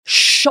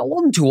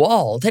Shalom to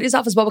all. Today's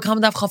daf is Bava Kama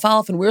daf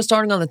Chafalf, and we're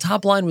starting on the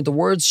top line with the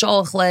words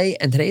Shalach Le.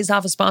 And today's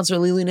daf is sponsored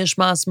Lili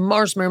Nishmas,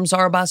 Mars Miriam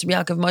Sarah Bas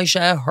Yaakov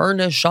Moshe, her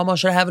neshama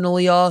should have an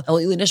aliyah.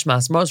 Lili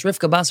Nishmas, Mars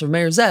Rivka Bas of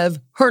Meir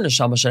Zev, her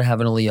neshama should have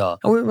an aliyah.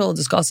 And we're really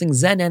discussing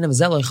Zen Nene of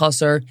Zeloi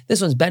Chaser.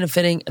 This one's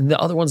benefiting, and the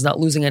other one's not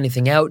losing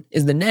anything out.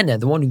 Is the Nene,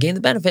 the one who gained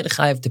the benefit,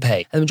 chayav to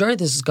pay? And the majority of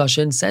this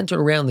discussion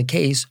centered around the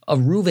case of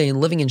Ruvain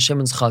living in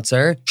Shimon's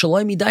Chaser,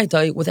 Shaloi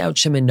Midaitai, without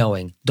Shimon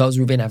knowing. Does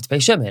Ruvain have to pay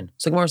Shimon?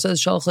 So Gemara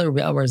says, Shalach Le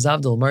Rabbi Abar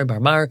Zavdil Mari Bar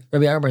Mar.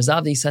 Rabbi Abar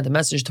Zavdi sent a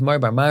message to Mari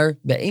Bar Mar.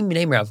 Be'im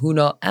minei Rav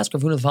Huna. Ask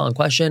Rav Huna the following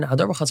question: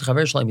 Hadar b'chatzer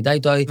chaver shalai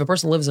midaitai. If a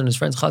person lives in his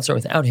friend's chatzar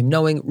without him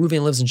knowing,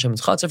 Ruvain lives in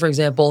Shimon's chatzar, for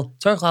example,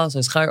 tzarich lalos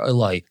eschar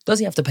olai. Does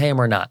he have to pay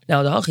him or not?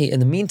 Now the hachi, in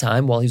the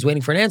meantime, while he's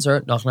waiting for an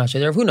answer, Nach Nashe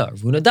Rav Huna.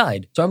 Rav Huna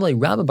died. So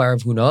Amalei Rabba Bar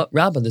Rav Huna.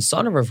 Rabba, the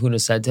son of Rav Huna,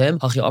 said to him,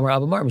 Hachi Amar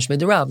Abba Mar Mishmei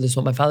de Rav. This is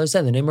what my father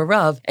said in the name of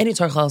Rav. Any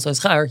tzarich lalos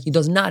eschar, he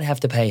does not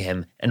have to pay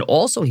him. And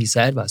also he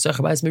said,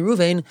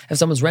 Ruvain, if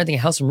someone's renting a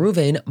house from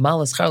Ruvain,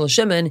 malas char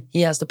Shimon,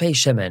 he has to pay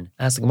Shimon.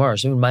 Ask the Gemara,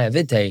 Shimon Maya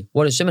Vidte,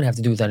 what does Shimon have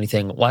to do with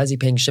anything? Why is he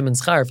paying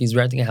Shimon's char if he's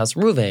renting a house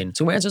from Ruvain?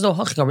 So my answer is no.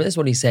 This is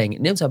what he's saying.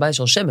 Nimsa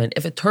Baishal Shimon.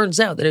 If it turns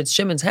out that it's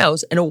Shimon's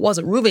house and it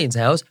wasn't Ruvain's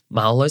house,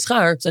 Ma'alois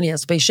char, so then he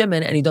has to pay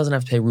Shimon and he doesn't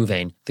have to pay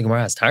Ruvain. The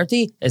Gemara asks,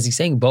 Tarti, is he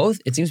saying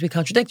both? It seems to be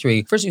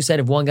contradictory. First you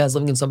said if one guy's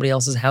living in somebody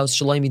else's house,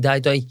 Shaloi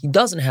Midaitai, he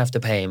doesn't have to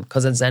pay him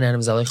because it's Zanan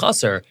of Zalei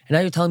Chaser. And now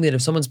you're telling me that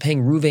if someone's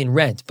paying Ruvain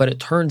rent, but it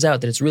turns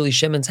out that it's really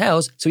Shimon's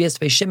house, so he has to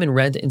pay Shimon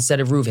rent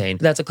instead of Ruvain.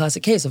 That's a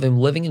classic case of him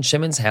living in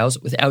Shimon's house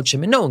without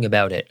Shimon knowing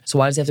about it. So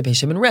why does he have to pay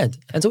Shimon rent?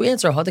 And so we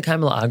answer, one's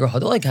talking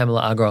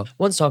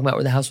about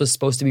where the house was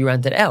supposed to be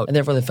rented out, and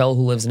therefore the fellow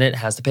who lives in it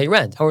has to pay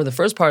rent. However, the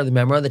first part of the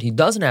memra that he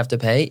doesn't have to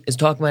pay is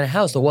talking about a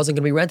house that wasn't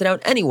going to be rented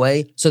out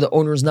anyway, so the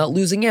owner is not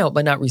losing out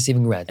by not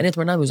receiving rent. And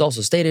Itmar was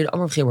also stated,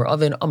 Amar Chibar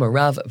Oven, Amar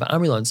Rav,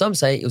 V'Amrila, and some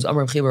say it was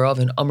Amar Chibar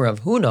Oven, Amar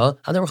Rav Huna.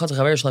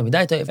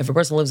 If a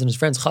person lives in his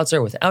friend's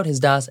chatzar without his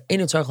das, he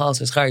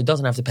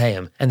doesn't have to pay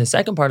him. And the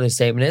second part of the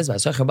statement is,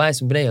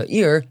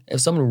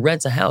 if someone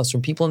rents a house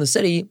from people in the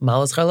city,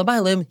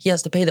 he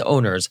has to pay the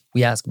owners.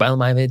 We ask, what do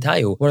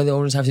the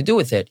owners have to do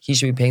with it? He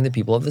should be paying the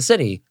people of the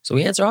city. So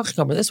we answer, this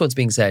is what's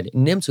being said.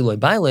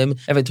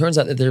 If it turns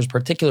out that there's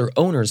particular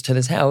owners to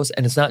this house,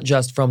 and it's not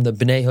just from the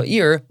Bnei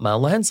Ha'ir,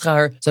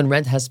 so then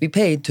rent has to be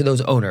paid to those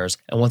owners.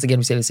 And once again,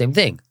 we say the same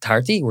thing.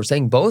 Tarti, we're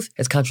saying both.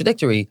 It's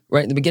contradictory.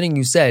 Right in the beginning,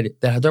 you said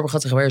that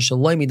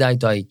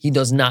he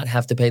does not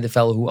have to pay the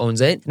fellow who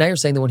owns it. Now you're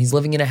saying that when he's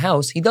living in a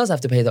house, he does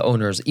have to pay the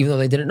owners, even though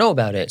they didn't know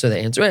about it. So the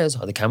answer is,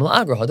 the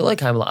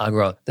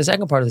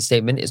second part of the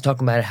statement is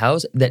talking about a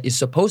house that is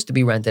supposed to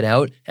be rented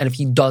out, and if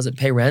he doesn't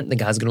pay rent, the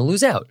guy's going to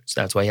lose out.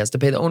 So that's why he has to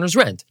pay the owner's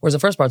rent. Whereas the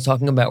first part's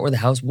talking about where the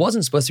house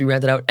wasn't supposed to be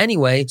rented out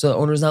anyway, so the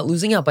owner's not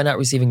losing out by not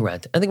receiving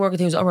rent. I think we're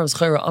continues, Amar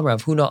Rav Amar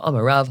Huna,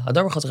 Amar Rav,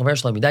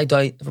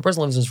 if a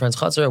person lives in his friend's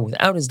chatzar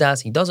without his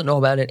das, he doesn't know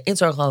about it, he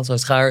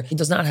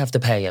does not have to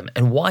pay him.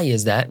 And why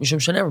is that?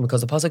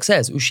 Because the pasuk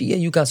says,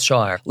 Ushiya Yukas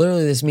Shar.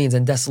 Literally this means,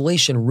 and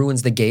desolation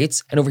ruins the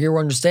gates. And over here we're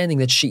understanding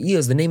that Shi'iyah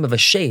is the name of a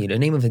shade, a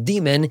name of a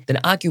demon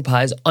that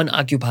occupies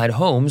unoccupied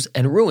homes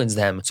and ruins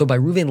them. So by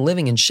Ruvain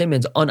living in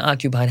Shimon's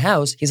unoccupied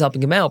house, he's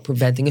helping him out,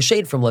 preventing a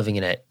shade from living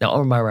in it. Now,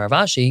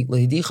 I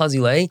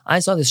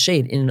saw this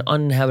shade in an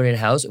uninhabited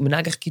house, and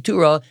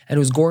it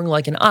was goring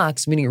like an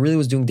ox, meaning it really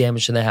was doing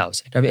damage to the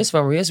house. Now, Rabbi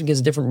Yisrael gives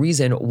a different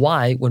reason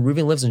why, when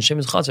Ruvain lives in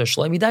Shimon's chatzar,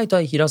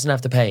 he doesn't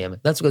have to pay him.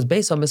 That's because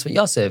based on Mitzvah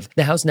Yosef,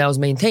 the house now is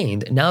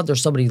maintained. Now that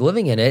there's somebody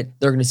living in it,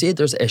 they're going to see that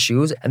there's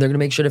issues, and they're going to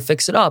make sure to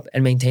fix it up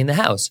and maintain the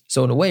house.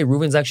 So in a way,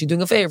 Reuven's actually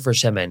doing a favor for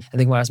Shimon. I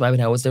think when I asked my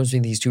what's the difference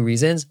between these two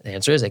reasons? The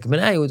answer is, that's that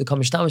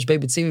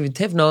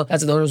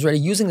the owner was already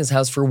using this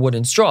house for wood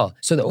and straw.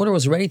 So the owner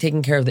was already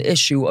taking care of the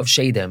issue of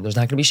shadim. There's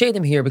not going to be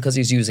shadim here because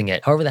he's using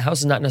it. However, the house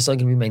is not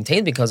necessarily going to be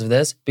maintained because of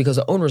this, because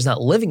the owner is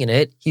not living in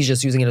it. He's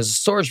just using it as a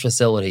storage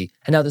facility.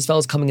 And now this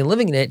fellow's coming and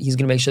living in it. He's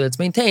going to make sure that it's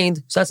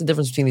maintained. So that's the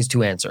difference between these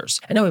two answers.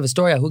 And now we have a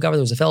story. There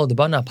was a fellow,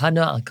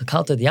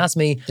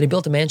 that he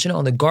built a mansion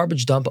on the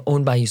garbage dump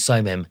owned by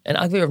Yisaimim. And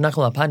Rav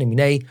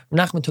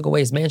Nachman took away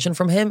his mansion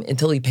from him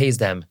until he pays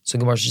them. So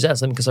Gemara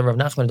says, because Rav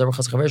Nachman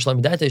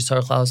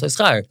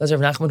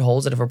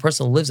holds that if a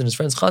person lives in his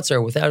friend's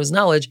chatzar without his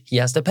knowledge, he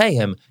has to pay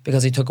him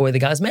because he took away the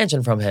guy's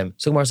mansion from him.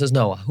 So Gemara says,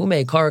 no.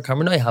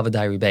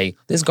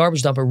 This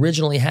garbage dump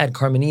originally had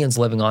Carmenians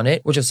living on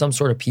it, which is some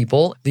sort of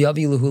people.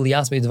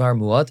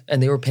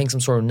 And they were paying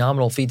some sort of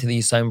nominal fee to the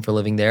Yisaimim for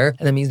living there.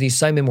 And that means the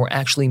Yisaimim were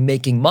actually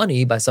making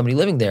money by somebody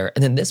living there.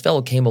 And then this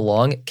fellow came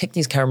along, kicked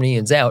these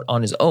Carmenians out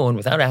on his own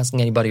without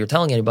asking anybody or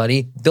telling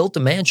anybody, built a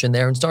mansion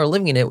there and started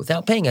living in it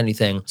without paying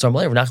anything. So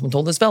Rav Nachman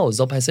told this fellow,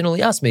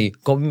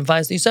 go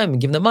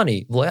and give them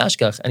money.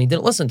 And he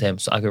didn't listen to him.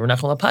 So Rav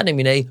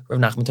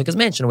Nachman took his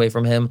mansion away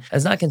from him.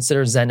 It's not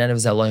considered Zanen of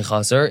Zeloi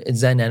Chaser,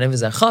 it's Zanen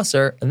of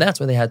Chaser, and that's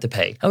where they had to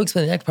pay. I will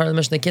explain the next part of the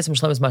Mishnah,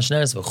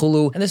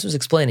 and this was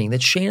explaining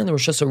that Shein and the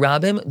Rosh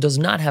Hashanah does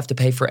not have to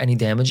pay for any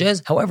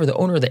damages. However, the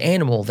owner of the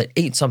animal that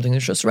ate something in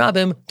the Rosh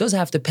Hashanah does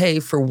have to pay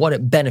for what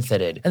it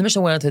benefited. And the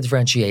Mishnah went on to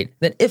differentiate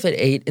that if it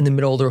ate in the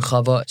middle of the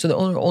Rechava, so the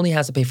owner only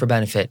has to pay for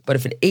benefit. But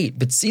if it ate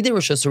B'tzidei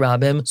Rosh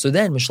Hashanah, so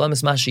then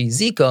Mishlemes mashi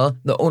zika,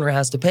 the owner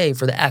has to pay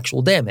for the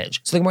actual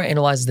damage. So the Gemara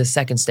analyzes the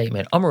second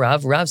statement.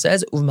 Amarav, Rav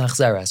says,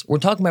 uvmachzeres. We're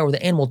talking about where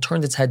the animal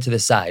turned its head to the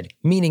side,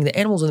 meaning the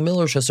animal's in the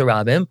middle of Rosh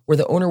Hashanah, where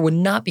the owner would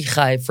not be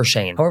chayiv for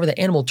shein. However, the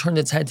animal turned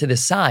its head to the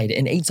side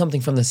and ate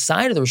something from the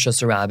side of the Rosh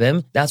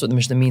Hashanah. That's what the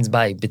Mishnah means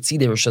by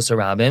betzidei Rosh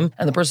Hashanah.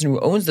 And the person who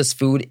owns this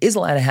food is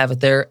allowed to have it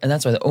there, and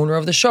that's why the owner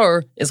of the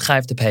shor is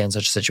chayiv to pay in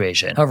such a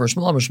situation. However,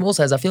 Shmuel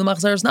says, afil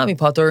machzeres nami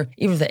pater.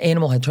 Even if the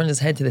animal had turned its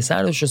head to the side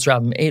of the Rosh Hashanah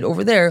and ate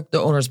over there, the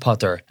owner is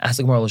pater. Ask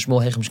the Gemara,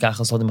 Shmuel hechem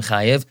shkachas hodim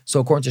chayiv. So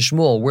according to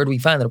Shmuel, where do we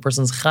find that a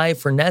person's chayiv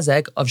for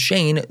nezek of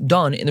shein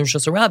done in the Rosh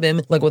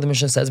Hashanah, like what the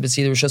Mishnah says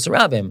betzidei Rosh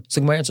Hashanah? So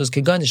the Gemara answers,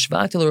 kegan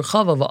shvakti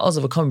l'rechava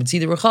va'azav v'kam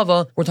betzidei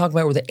rechava. We're talking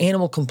about where the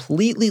animal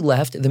completely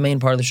left the main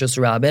part of the Rosh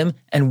Hashanah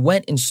and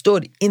went and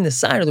stood in the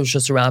side of the Rosh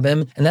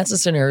Hashanah, and that's a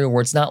scenario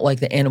where it's not like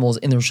the animal's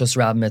in the Rosh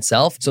Hashanah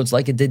itself, so it's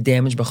like it did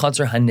damage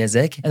b'chatzar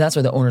hanizik, and that's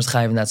why the owner's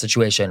chayiv in that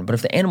situation. But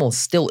if the animal is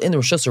still in the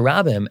Rosh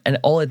Hashanah and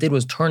all it did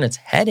was turn its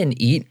head and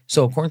eat,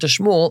 so according to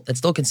Shmuel, that's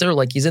still considered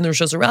like he's in the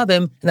Rosh Hashanah,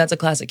 and that's a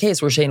classic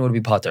case where shein would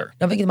be pater.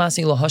 Now,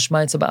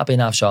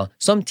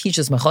 some teach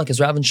this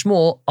machlokes Rav and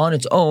Shmuel on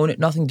its own,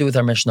 nothing to do with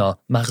our Mishnah.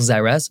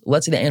 Machzeres,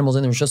 let's say the animal's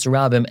in the Rosh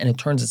Hashanah and it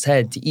turns its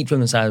head to eat from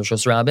the side of the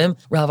Rosh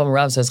Hashanah.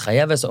 Rav says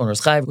chayeves, the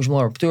owner's chayiv.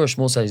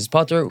 Shmuel says he's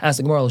pater. Ask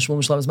the Gemara,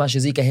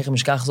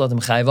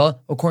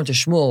 according to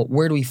Shmuel,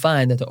 where do we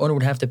find that the owner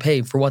would have to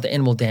pay for what the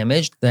animal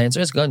damaged? The answer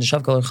is we're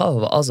talking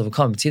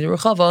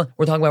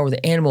about where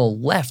the animal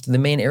left the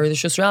main area of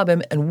the Shus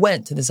Rabim and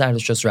went to the side of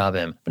the Shus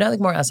Rabim. But now the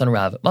Gemara asks on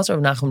Rav. Master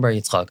of Nachman bar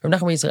Yitzchak. Rav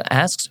Nachman bar Yitzchak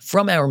asks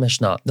from our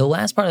Mishnah. The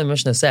last part of the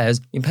Mishnah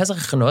says, if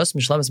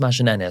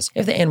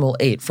the animal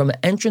ate from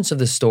the entrance of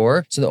the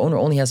store, so the owner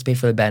only has to pay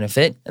for the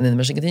benefit, and then the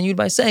Mishnah continued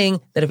by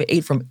saying that if it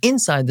ate from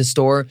inside the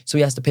store, so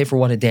he has to pay for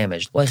what it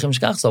damaged. What's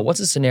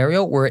the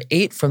scenario where it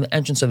ate from the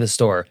entrance of the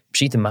store?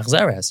 Pshita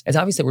machzeres. It's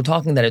obvious that we're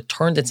talking that it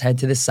turned its head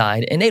to the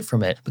side and ate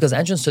from it, because the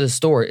entrance to the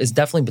store is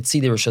definitely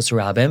betzidei Rosh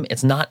Hashanah.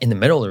 It's not in the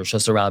middle of Rosh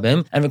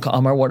Hashanah. And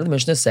v'ka'amar, what did the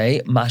Mishnah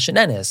say?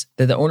 Mashenenes,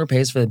 that the owner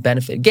pays for the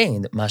benefit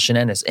gained.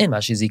 Mashenenes in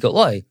mashizika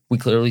loy. We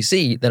clearly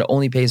see that it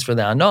only pays for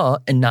the ana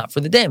and not for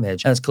the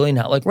damage, and it's clearly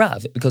not like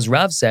Rav, because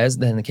Rav says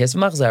that in the case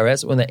of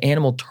machzeres, when the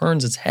animal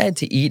turns its head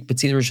to eat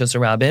betzidei Rosh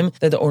Hashanah,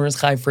 that the owner is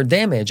chayiv for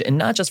damage and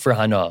not just for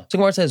hana. So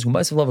Gemara says,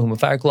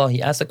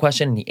 he asked the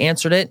question and he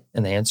answered it,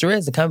 and the answer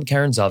is the kind of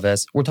Karen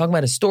Zavis. We're talking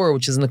about a store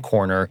which is in the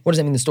corner. What does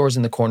that mean? The store is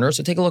in the corner.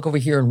 So take a look over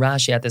here in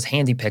Rashi at this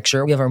handy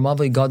picture. We have our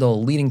Mavei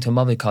Gadol leading to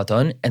Mavei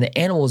Katan, and the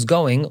animal is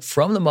going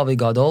from the Mavei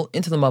Gadol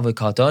into the Mavei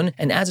Katan,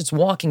 and as it's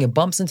walking, it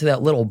bumps into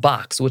that little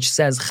box which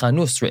says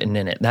Chanus written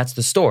in it. That's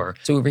the store.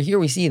 So over here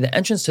we see the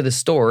entrance to the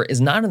store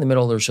is not in the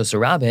middle of the Rosh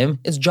Hashanah.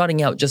 It's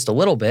jutting out just a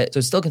little bit, so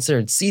it's still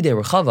considered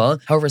Sidei Rechava.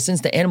 However,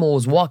 since the animal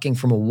was walking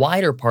from a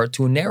wider part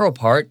to a narrow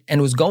part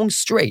and was going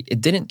straight,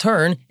 it didn't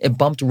turn, it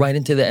bumped right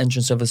into the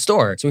entrance of the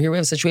store. So here we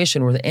have a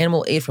situation where the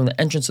animal ate from the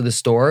entrance of the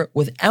store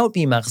without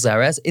being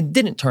machzares, it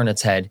didn't turn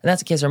its head. And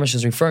that's the case our Mishnah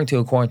is referring to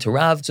according to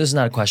Rav, so this is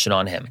not a question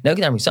on him. Now,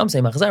 some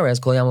say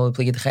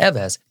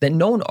that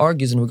no one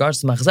argues in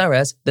regards to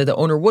machzares that the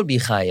owner would be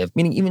chayev,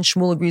 meaning even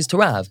Shmuel agrees to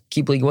Rav.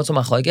 If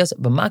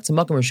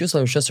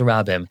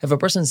a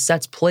person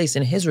sets place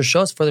in his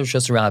rishos for the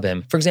Rishos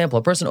Rabim, for example,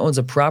 a person owns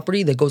a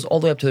property that goes all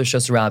the way up to the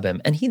Rishos Rabim,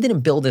 and he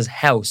didn't build his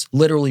house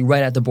literally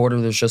right at the border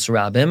of the Rishos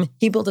Rabim.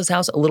 He built his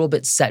house a little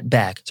bit set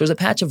back. So there's a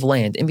patch of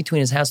land in between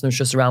his house and the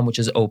Rishos Rabim which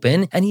is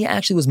open, and he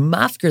actually was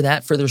mafker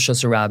that for the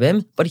Rishos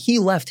Rabim, but he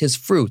left his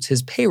fruits,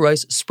 his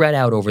peiros, spread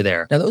out over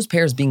there. Now those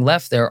pears being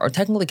left there are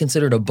technically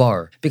considered a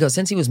bar, because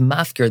since he was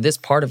mafker this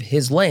part of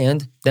his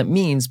land, that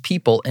means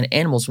people and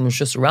animals from the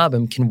Rishos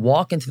Rabim can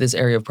walk into this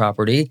area of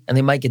property and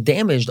they might get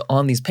damaged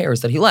on these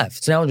pears that he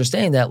left. So now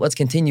understanding that, let's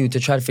continue to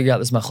try to figure out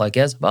this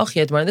machlekes.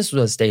 This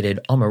was stated,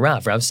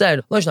 Rav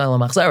said,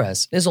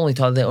 this is only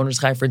taught that the owner's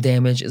chayav for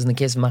damage is in the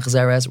case of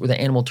machzeres where the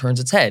animal turns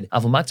its head.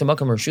 But if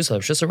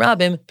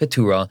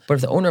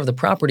the owner of the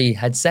property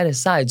had set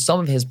aside some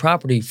of his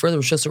property for the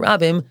Rishos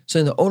Rabim, so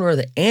then the owner of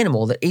the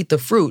animal that ate the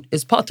fruit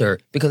is pater,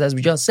 because as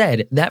we just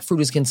said, that fruit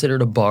is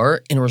considered a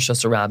bar in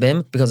Rishos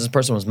Rabim because this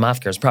person was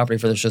mafker's property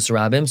for the Rishos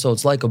Rabim, so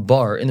it's like a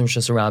bar in the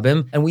Rishos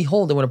Rabim, and we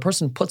hold that when a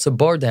person puts a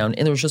bar down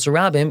in the Rishos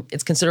Rabim,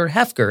 it's considered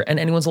hefker, and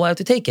anyone's allowed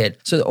to take it.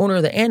 So the owner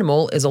of the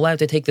animal is allowed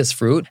to take this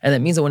fruit, and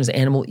that means that when his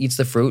animal eats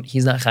the fruit,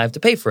 he's not chayav to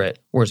pay for it.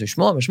 Whereas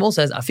Shmuel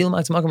says,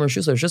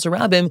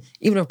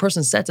 even if a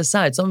person sets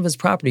aside some of his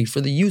property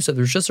for the use of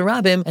the Rishos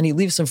Rabim, and he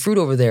leaves some fruit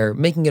over there,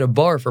 making it a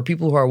bar for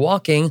people who are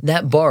walking,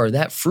 that bar,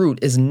 that fruit,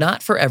 is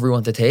not for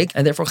everyone to take,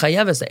 and therefore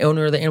chayav, the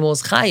owner of the animal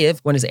is chayav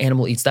when his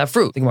animal eats that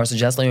fruit. The Gemara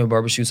suggests,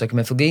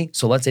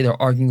 so let's say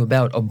they're arguing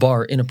about a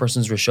bar in a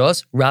person's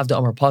rishos. Rav da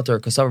Amar Pater,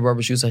 Kasav Bar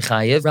B'Shus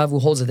chayav. Rav, who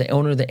holds that the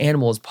owner of the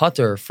animal is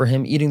pater for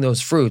him eating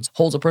those fruits,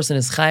 holds a person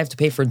is chayav to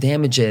pay for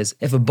damages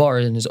if a bar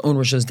in his own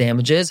rishos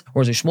damages.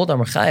 Whereas a Shmuel da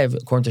Amar chayav,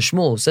 according to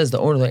Shmuel, says the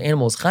owner of the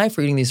animal is chayav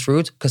for eating these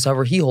fruits.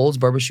 Kasav, he holds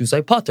Bar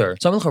B'Shus pater.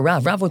 So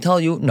Rav will tell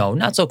you, no,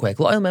 not so quick.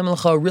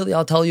 Really,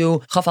 I'll tell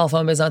you,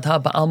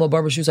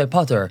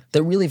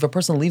 that really, if a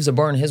person leaves a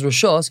bar in his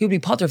rishos, he would be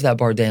pater if that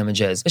bar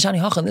damages.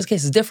 In this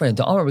case is different.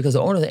 The Amar, because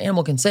the owner of the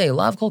animal can say,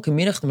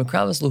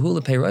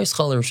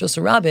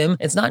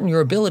 it's not in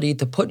your ability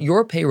to put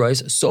your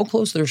peiros so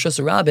close to the Rishus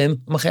Rabim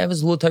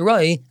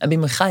and be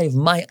mechayiv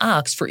my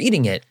ox for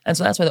eating it. And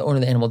so that's why the owner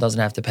of the animal doesn't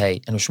have to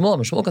pay. And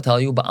Shmuel can tell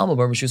you,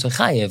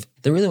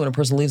 that really when a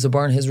person leaves a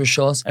bar in his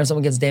Rishus and if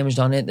someone gets damaged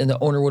on it, then the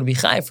owner would be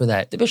chayiv for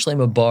that. Because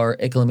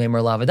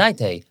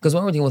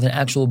when we're dealing with an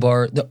actual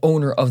bar, the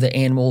owner of the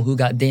animal who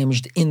got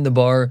damaged in the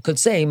bar could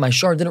say, my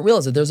shar didn't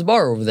realize that there's a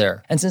bar over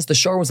there. And since the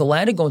shar was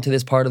allowed to go into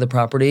this part of the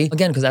property,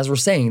 again, because as we're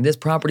saying, this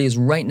property is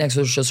right next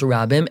to the Rishus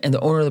Rabim, and the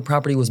owner of the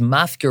property was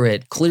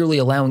mafkirit, clearly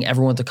allowing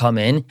everyone to come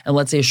in, and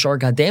let's say a shar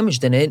got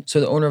damaged in it, so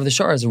the owner of the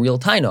shar is a real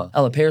taina.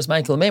 What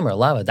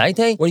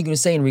are you going to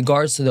say in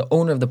regards to the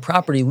owner of the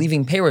property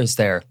leaving peiros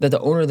there? That the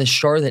owner of the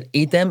shar that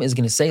ate them is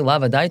going to say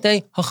lava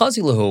daite?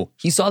 Hachazilahu.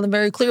 He saw them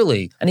very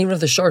clearly. And even if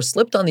the shar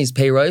slipped on these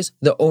peiros,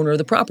 the owner of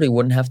the property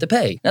wouldn't have to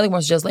pay. Now the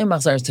Gemara suggests,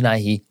 let's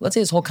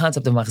say this whole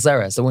concept of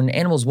machzeres, that when an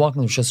animal is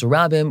walking in the Rishus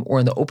Rabim or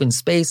in the open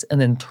space and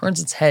then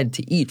turns its head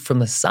to eat from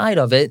the side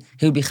of it,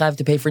 he would be chayav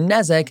to pay for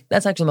nezek.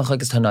 That's actually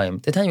machlokes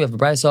tanaim. The time you have a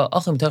brayso,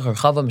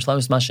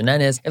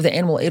 if the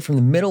animal ate from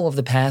the middle of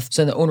the path,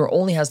 so then the owner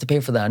only has to pay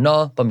for the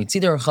ana, but if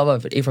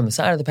it ate from the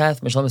side of the path,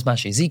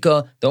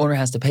 the owner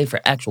has to pay for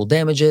actual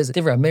damages. This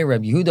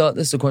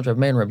is according to Rav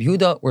Meir and Rabbi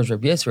Yehuda, whereas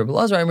Rabbi Yossi and Rabbi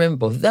Elazar,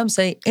 both of them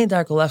say, it's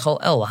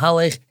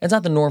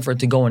not the norm for it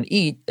to go and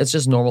eat, it's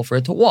just normal for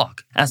it to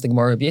walk. Ask the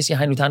Gemara, Rabbi Yossi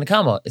hainu Tana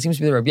Kama. It seems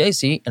to be that Rabbi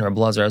Yossi and Rabbi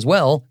Elazar as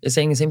well is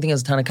saying the same thing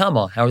as Tana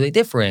Kama. How are they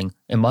differing?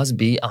 It must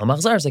be al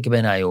machzeres like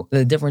benayu.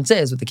 The difference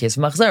is with the case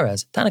of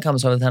machzeres. Tana Kama,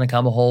 so the Tana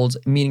Kama holds,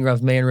 meaning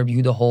Rav Meir and Rabbi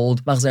Yehuda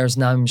hold machzeres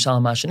nam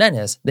shalom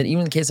mashenenes. That even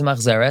in the case of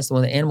machzeres,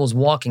 when the animal is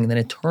walking and then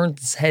it turns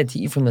its head to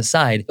eat from the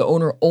side, the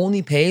owner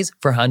only pays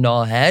for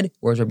hana head,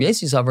 whereas Rabbi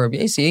Yossi saw Rabbi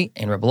Yossi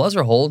and Rabbi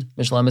Elazar hold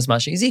mishlam is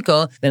mashi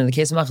zika. Then in the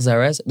case of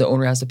machzeres, the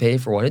owner has to pay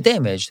for what it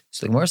damaged.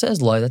 So the Gemara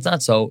says, "Loy, that's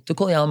not so." To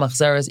kol yal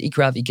machzeres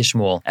ikrav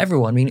ikishmul.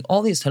 Everyone, meaning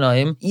all these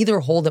tanaim, either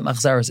hold that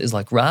machzeres is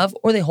like Rav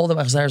or they hold that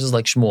machzeres is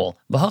like Shmuel.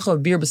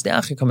 B'hacha bir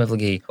b'steacher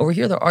kamevlagi. Over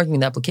here, they're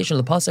arguing the application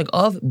of the pasuk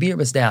of bir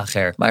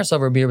b'steacher.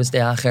 Ma'asavar bir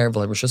b'steacher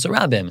v'le Rishus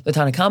Rabim. The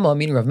Tana Kama,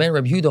 meaning Rav Meir and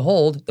Rabbi Yehuda,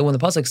 hold that when the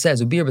pasuk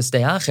says ubir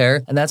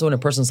b'steacher, and that's when a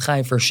person's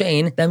chayiv for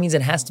shein, that means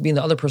it has to be in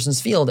the other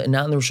person's field and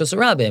not in the Rishus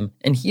Rabim.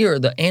 And here,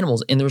 the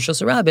animal's in the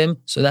Rishus Rabim,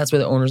 so that's where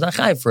the owner's not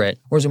chayiv for it.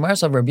 Whereas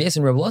Ma'asavar Rabbi Yossi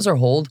and Rabbi Elazar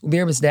hold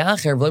ubir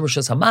b'steacher v'le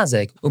Rishus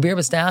hamazik. Ubir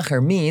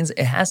b'steacher means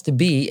it has to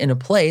be in a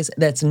place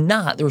that's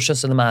not the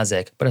Rishus of the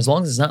mazik. But as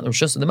long as it's not the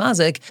Rishus of the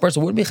mazik, a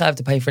person would be chayiv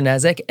to pay for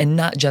nezek and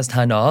not just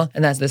hana,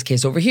 and that's this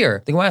case over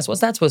here. The Gemara asks,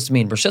 what's that supposed to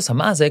mean? Rishus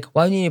hamazik,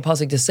 why do you need a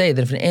pasuk to say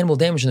that if an animal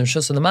damaged in the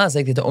Rishus of the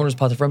mazik, that the owner's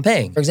potter from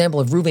paying? For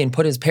example, if Ruvain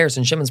put his pears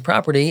in Shimon's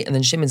property and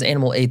then Shimon's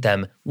animal ate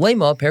them,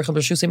 Lema, perchel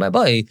b'rishusei my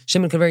bay.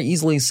 Shimon could very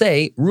easily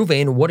say,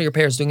 Ruvain, what are your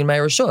pears doing in my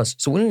Rishus?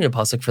 So we don't need a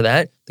pasuk for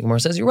that. The Gemara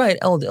says, you're right.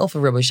 El d'ilfa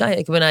Rabbi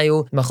Shaya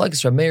ekvenayu,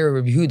 machlekes Rav Meir,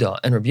 Rabbi Yehuda,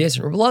 and Rabbi Yossi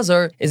and Rabbi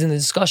Elazar is in the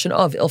discussion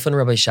of ilfa and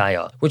Rabbi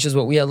Shaya, which is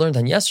what we had learned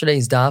on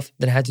yesterday's daf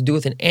that had to do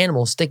with an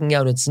animal sticking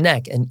out its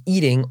neck and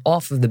eating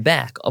off of the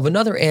back of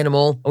another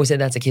animal. And we said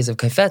that's a case of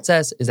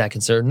kafetzes. Is that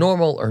considered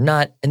normal or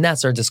not? And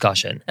that's our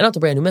discussion. And out the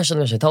brand new Mishnah,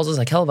 the Mishnah tells us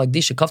like hell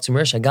vagdisha kaftzim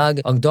rish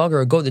agag, a dog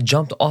or a goat that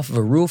jumped off of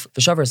a roof,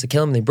 v'shavar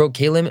sekalim, they broke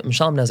kalim,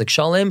 mishalim nazek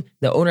shalim,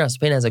 the owner has to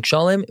pay nazek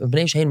shalim,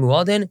 b'nei shein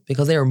muadin,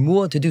 because they are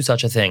muad to do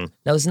such a thing.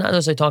 Now this is not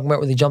necessarily talking about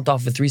where they jumped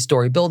off of a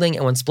 3-story building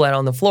and went splat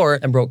on the floor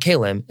and broke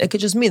kalim. It could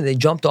just mean they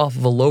jumped off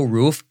of a low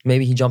roof.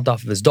 Maybe he jumped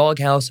off of his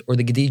doghouse, or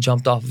the gedi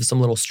jumped off of some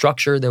little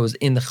structure that was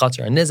in the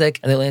chatzar and nizek,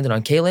 and they landed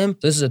on kalim.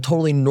 So this is a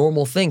totally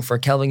normal thing for a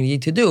kelv and gedi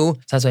to do.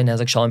 So that's why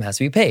nazek shalim has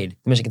to be paid.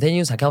 The Mishnah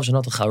continues, hakelv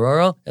shenot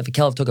charara. If a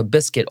kelv took a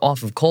biscuit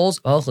off of coals,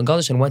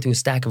 and went to a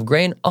stack of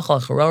grain,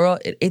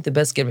 it ate the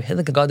biscuit, hit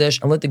the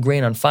gadish, and lit the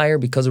grain on fire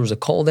because there was a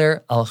coal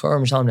there. For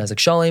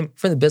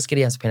the biscuit,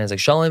 he has to pay nazek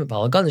shalim.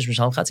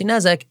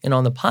 And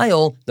on the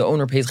pile, the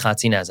owner pays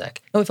chatzi nezek.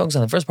 Now we focus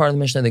on the first part of the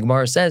Mishnah. The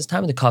Gemara says,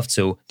 time of the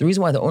kaftu. The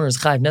reason why the owner is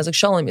chayiv nezek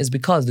shalim is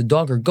because the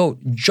dog or goat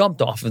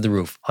jumped off of the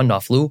roof.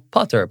 Hanaflu,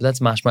 pater. But that's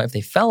mashma. If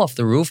they fell off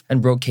the roof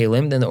and broke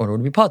kalim, then the owner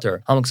would be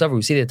pater.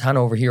 We see that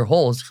Tana over here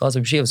holds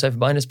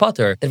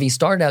that if he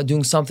started out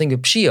doing something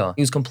with pshia,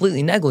 he was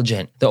completely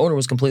negligent. The owner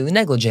was completely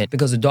negligent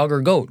because the dog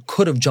or goat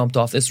could have jumped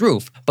off this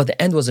roof, but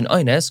the end was an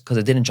oines because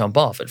it didn't jump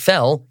off. It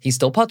fell. He's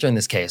still pater in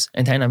this case.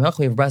 And Tainam Hach,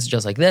 we have a brass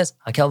just like this.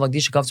 If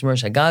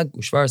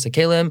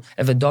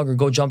a dog or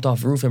goat jumped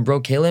off a roof and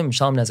broke kalim,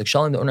 shalim nezek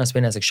shalim, the owner has to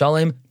pay nezek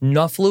shalim.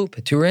 Naflu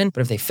peturin.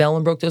 But if they fell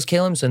and broke those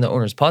kalim, so then the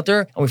owner's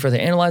pater. And we further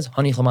analyze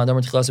hani chlamad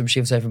amar tchilas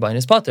b'shiv sefer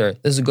b'aynis pater.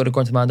 This is good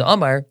according to Manda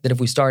Amar that if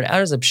we started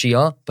out as a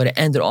pshia but it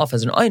ended off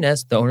as an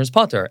oines, the owner's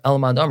pater.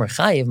 Elamad Amar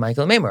chayiv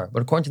Michael Meimer.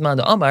 But according to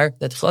Manda Amar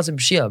that tchilas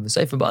b'shiv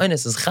sefer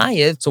b'aynis is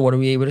chayiv. So what are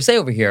we able to say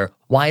over here?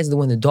 Why is it that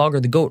when the dog or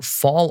the goat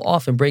fall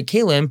off and break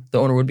kalim, the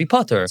owner would be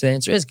pater? So the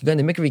answer is, this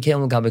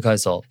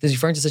is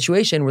referring to a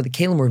situation where the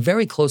kalim were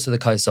very close to the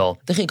kaisel.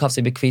 That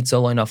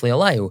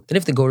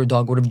if the goat or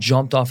dog would have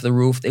jumped off the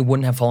roof, they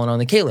wouldn't have fallen on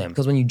the kalim.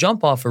 Because when you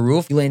jump off a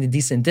roof, you land a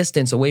decent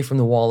distance away from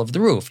the wall of the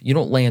roof. You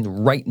don't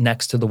land right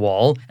next to the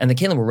wall, and the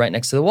kalim were right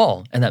next to the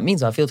wall. And that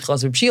means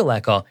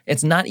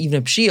it's not even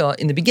a pshia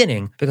in the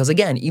beginning, because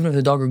again, even if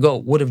the dog or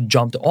goat would have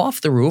jumped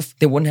off the roof,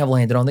 they wouldn't have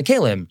landed on the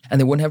kalim,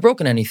 and they wouldn't have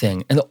broken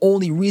anything. And the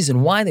only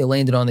reason why they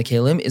landed on the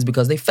kalim is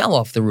because they fell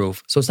off the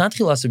roof. So it's not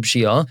chilas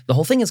pshia. The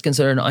whole thing is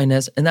considered an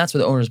ines, and that's where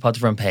the owner is pater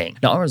from paying.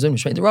 Now, Amar Zun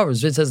Mishmei the Rav, it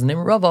says the name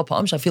of Rava,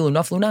 Pa'am shafilu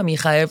naflu nami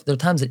chayev. There are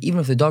times that even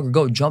if the dog or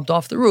goat jumped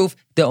off the roof,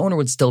 the owner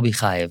would still be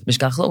chayev.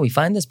 Mishkachlo, we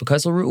find this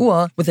because of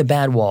ru'ua with a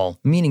bad wall,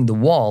 meaning the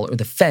wall or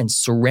the fence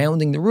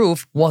surrounding the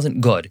roof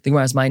wasn't good. The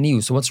Gemara asks my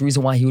new. So what's the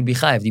reason why he would be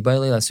chayev?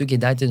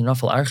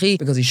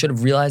 Because he should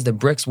have realized that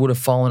bricks would have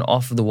fallen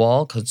off of the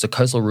wall because it's a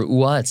kaisel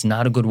ru'ua, it's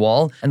not a good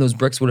wall, and those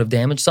bricks would have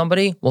damaged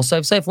somebody. Well,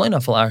 saif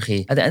le'nafal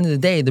archi. At the end of the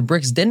day, the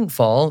bricks didn't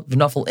fall,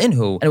 v'nafal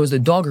inhu, and it was the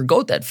dog or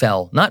goat that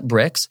fell, not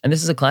bricks. And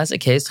this is a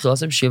classic case that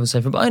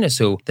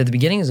the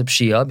beginning is a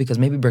pshia because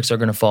maybe bricks are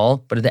going to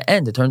fall, but at the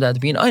end it turned out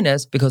to be an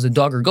ines because the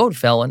dog or goat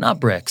fell and not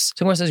bricks.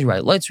 So Gemara says you're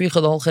right.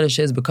 The whole chiddush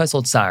is because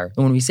tsar.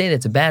 And when we say that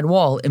it's a bad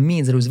wall, it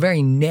means that it was a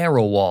very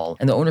narrow wall,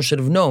 and the owner should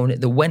have known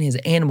that when his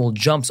animal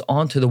jumps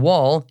onto the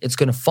wall, it's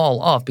going to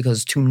fall off because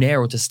it's too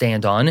narrow to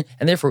stand on,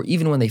 and therefore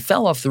even when they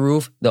fell off the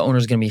roof, the owner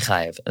is going to be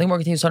chayev. I think we're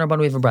continuing talking about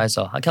we have a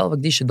brayso.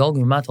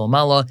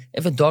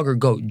 If a dog or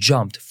goat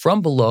jumped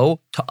from below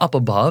to up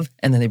above,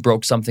 and then they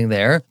broke something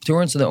there,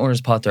 so the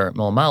owner's pater.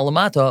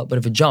 But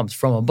if it jumped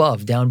from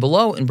above down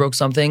below and broke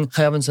something,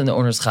 chayav, and the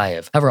owner's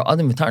chayev. However,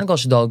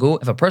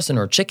 if a person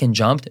or a chicken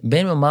jumped,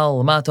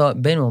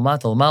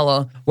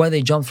 whether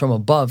they jumped from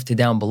above to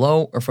down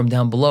below or from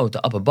down below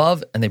to up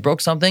above, and they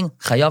broke something,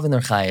 chayav and they're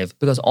chayev,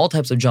 because all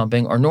types of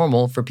jumping are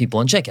normal for people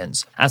and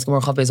chickens. Ask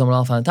more chafez on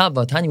alpha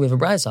tava. Tanya, we have a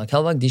brayso.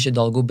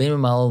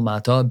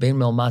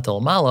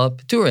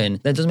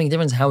 That doesn't make a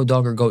difference how a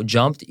dog or goat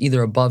jumped,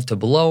 either above to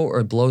below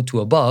or below to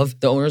above.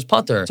 The owner's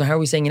pater. So how are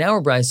we saying in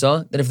our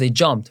brayso that if they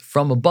jumped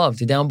from above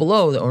to down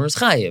below, the owner's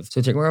chayev?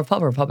 So take Rav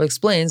Papa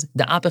explains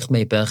the apich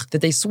mepech,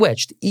 that they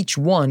switched. Each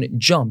one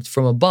jumped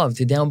from above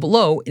to down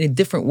below in a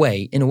different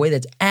way, in a way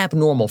that's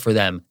abnormal for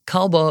them.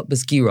 Kalba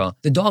beskira.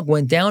 The dog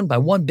went down by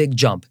one big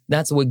jump.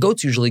 That's the way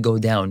goats usually go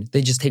down.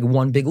 They just take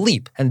one big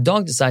leap. And the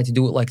dog decided to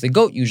do it like the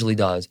goat usually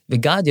does.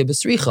 Vigadya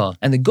besricha.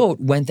 And the goat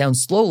went down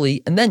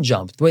slowly and then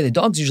jumped. The way the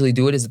dogs usually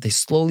do it is that they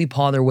slowly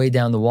paw their way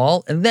down the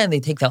wall and then they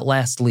take that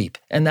last leap.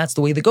 And that's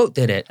the way the goat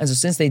did it. And so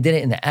since they did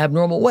it in the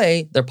abnormal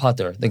way, they're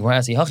pater. The Gemara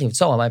asks,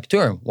 so am I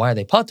paturim? Why are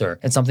they pater?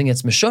 It's something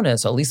that's mishoneh,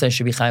 so at least I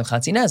should be chayiv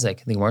chatzi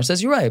nezek. The Gemara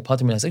says, you're right.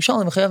 Pater nezek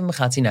shalim, chayiv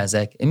chatzi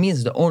nezek. It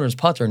means the owner's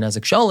pater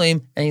nezek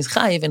shalim, and he's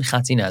chayiv and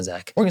chatzi nezek.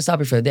 We're going to stop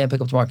here for the day and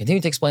pick up tomorrow.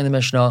 Continue to explain the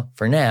Mishnah.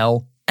 For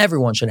now,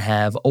 everyone should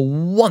have a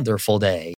wonderful day.